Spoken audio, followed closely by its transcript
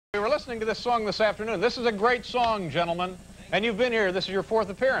We were listening to this song this afternoon. This is a great song, gentlemen. And you've been here. This is your fourth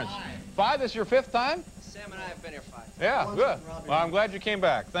appearance. Five? This is your fifth time? Sam and I have been here 5 times. Yeah, good. Well, I'm glad you came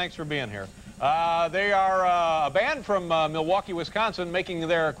back. Thanks for being here. They are a band from Milwaukee, Wisconsin, making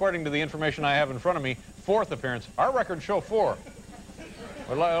their, according to the information I have in front of me, fourth appearance. Our records show 4.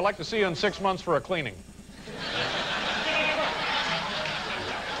 I'd like to see you in 6 months for a cleaning.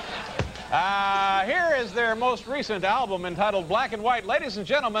 Here is their most recent album entitled Black and White. Ladies and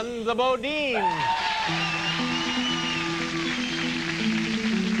gentlemen, the BoDeans.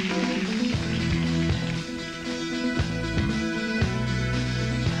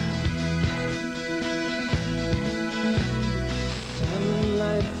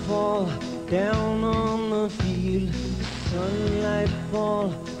 Sunlight fall down on the field. Sunlight fall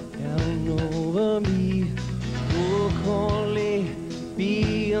down over me. Walk only,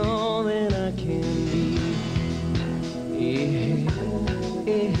 be all that I can be.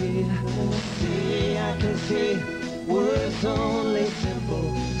 Say I can say words only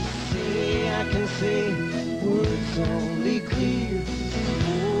simple. Say I can say words only clear.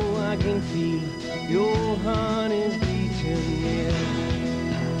 Oh, I can feel your heart is beating, yeah.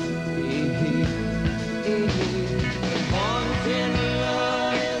 Wanting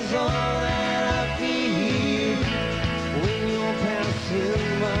love is all that I feel when you're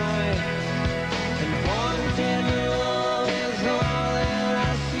passing by. And wanting love is all that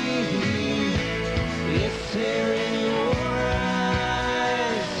I see. It's there in your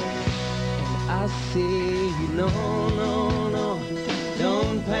eyes. And I say, no, no, no,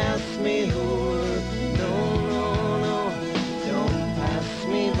 don't pass me over. No, no, no, don't pass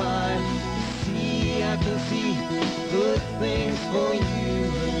me by. See, I can see good things for you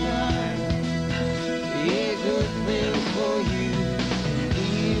and I. Yeah, good things for you.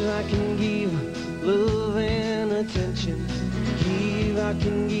 Give, I can give love and attention. Give, I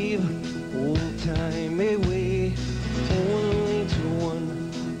can give old time away. Only to one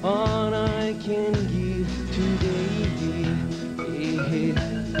heart I can give today.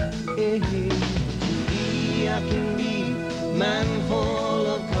 Be, I can be man full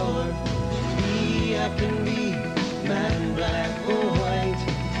of color. Be, I can be man black or white.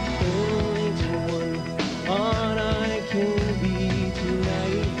 Only to one heart I can be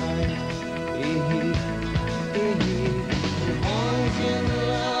tonight. Wanting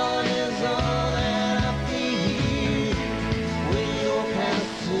love is all that I feel when you're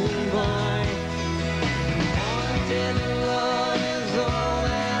passing by. Wanting love is all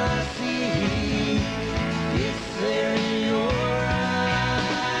that I see. It's there in your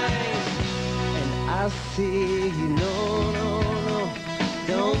eyes. And I say, no, no, no,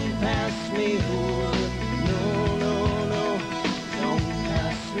 don't pass me over. No, no, no, don't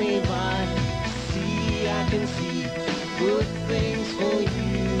pass me by. See, I can see good things for you.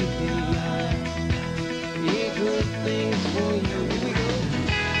 Yeah, good things for you. Here we go.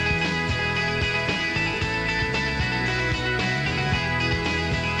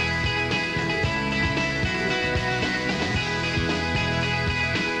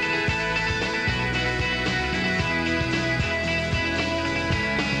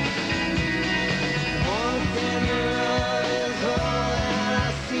 Wanting love is all that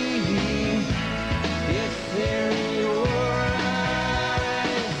I see. It's there in your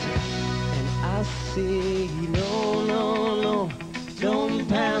eyes. And I say, no, no, no, don't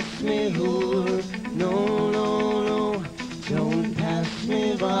pass me over. No, no, no, don't pass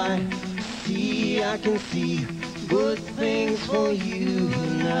me by. See, I can see good things for you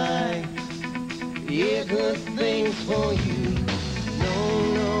and I. Yeah, good things for you. No,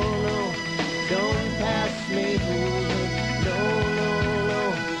 no, no, don't pass me over. No, no, no,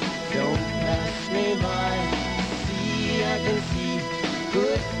 don't pass me by. See, I can see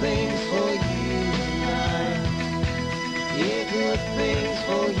good things for you and I. Yeah, good things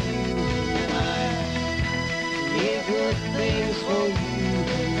for you and I. Yeah, good things for you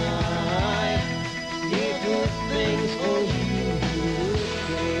and I. Yeah, good things for you. Good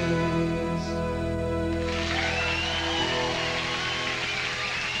things.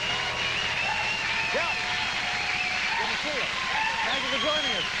 Yeah. Good to see you. Thank you for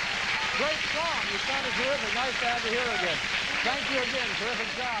joining us. Great song. You sounded terrific. Nice to have you here again. Thank you again. Terrific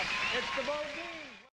job. It's the BoDeans.